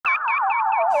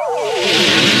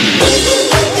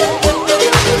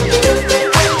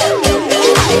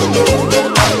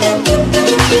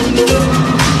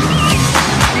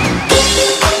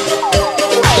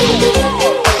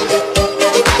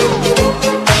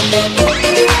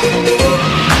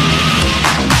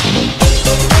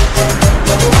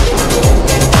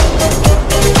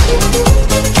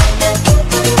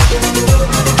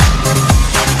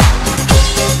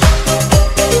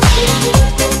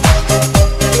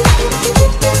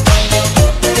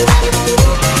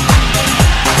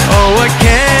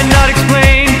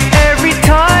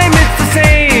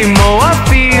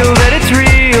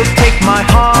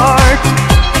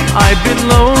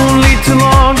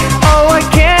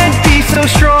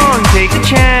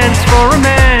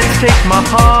take my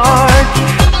heart.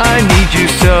 I need you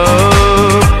so.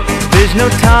 There's no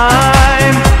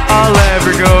time I'll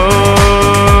ever go.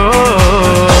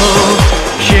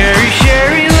 Cheri,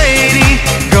 Cheri Lady,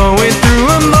 going through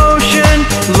emotion.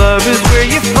 Love is where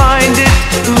you find it.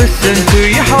 Listen to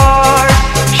your heart.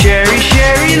 Cheri,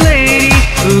 Cheri Lady,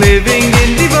 living in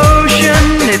devotion.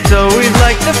 It's always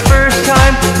like the first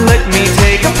time. Let me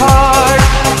take a part.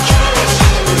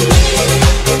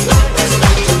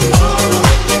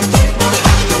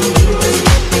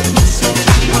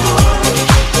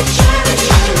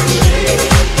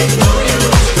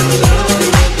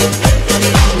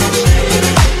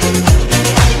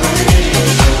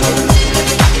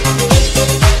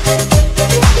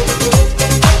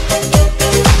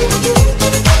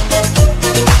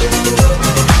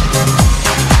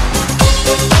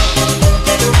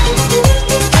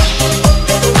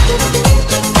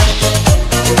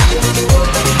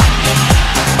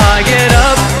 I get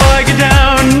up, I get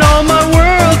down, all my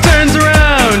world turns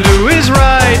around. Who is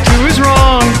right, who is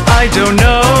wrong, I don't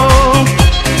know.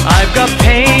 I've got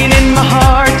pain in my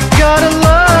heart, got a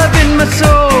love in my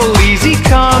soul. Easy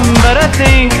come, but I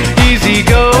think easy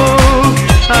go.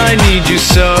 I need you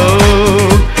so.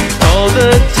 All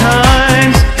the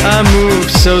times I move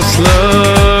so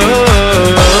slow.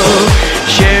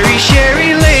 Cheri,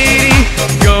 Cheri Lady,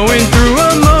 going through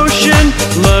emotion.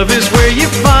 Love is where you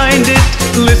find it.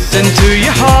 Listen to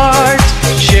your heart.